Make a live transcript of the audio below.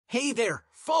Hey there,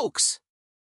 folks!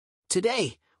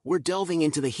 Today, we're delving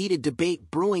into the heated debate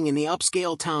brewing in the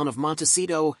upscale town of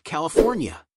Montecito,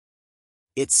 California.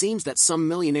 It seems that some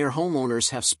millionaire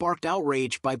homeowners have sparked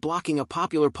outrage by blocking a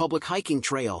popular public hiking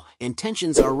trail, and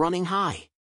tensions are running high.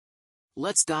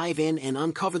 Let's dive in and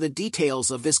uncover the details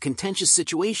of this contentious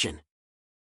situation.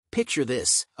 Picture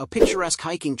this, a picturesque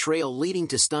hiking trail leading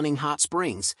to stunning hot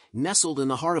springs, nestled in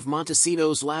the heart of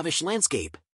Montecito's lavish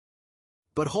landscape.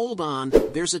 But hold on,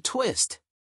 there's a twist.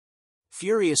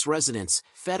 Furious residents,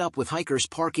 fed up with hikers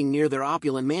parking near their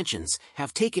opulent mansions,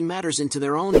 have taken matters into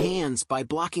their own hands by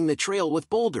blocking the trail with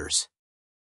boulders.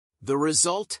 The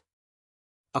result?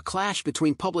 A clash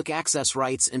between public access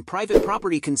rights and private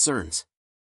property concerns.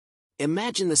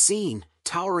 Imagine the scene,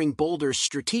 towering boulders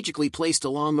strategically placed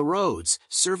along the roads,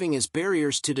 serving as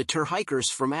barriers to deter hikers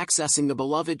from accessing the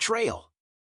beloved trail.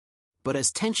 But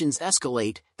as tensions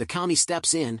escalate, the county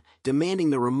steps in, demanding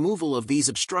the removal of these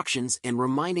obstructions and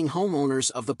reminding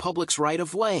homeowners of the public's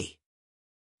right-of-way.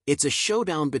 It's a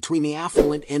showdown between the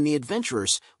affluent and the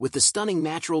adventurers, with the stunning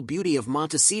natural beauty of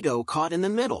Montecito caught in the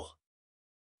middle.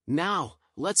 Now,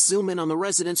 let's zoom in on the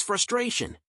residents'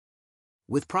 frustration.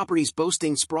 With properties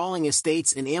boasting sprawling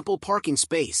estates and ample parking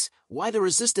space, why the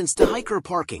resistance to hiker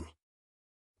parking?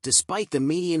 Despite the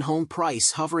median home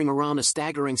price hovering around a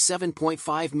staggering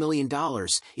 $7.5 million,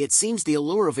 it seems the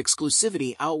allure of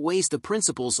exclusivity outweighs the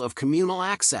principles of communal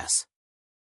access.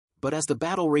 But as the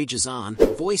battle rages on,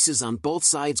 voices on both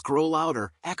sides grow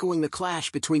louder, echoing the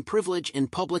clash between privilege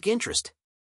and public interest.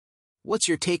 What's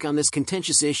your take on this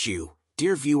contentious issue,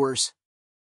 dear viewers?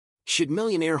 Should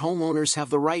millionaire homeowners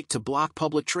have the right to block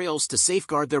public trails to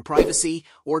safeguard their privacy,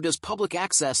 or does public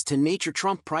access to nature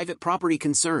trump private property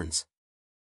concerns?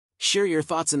 Share your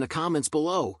thoughts in the comments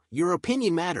below, your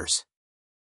opinion matters.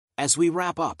 As we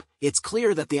wrap up, it's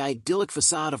clear that the idyllic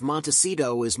facade of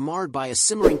Montecito is marred by a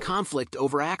simmering conflict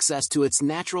over access to its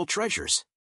natural treasures.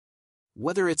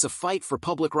 Whether it's a fight for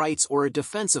public rights or a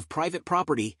defense of private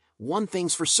property, one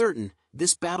thing's for certain,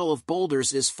 this battle of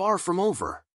boulders is far from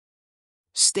over.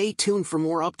 Stay tuned for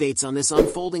more updates on this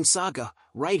unfolding saga,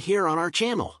 right here on our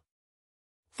channel.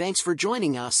 Thanks for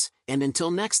joining us, and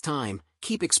until next time,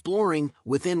 keep exploring,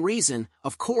 within reason,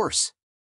 of course.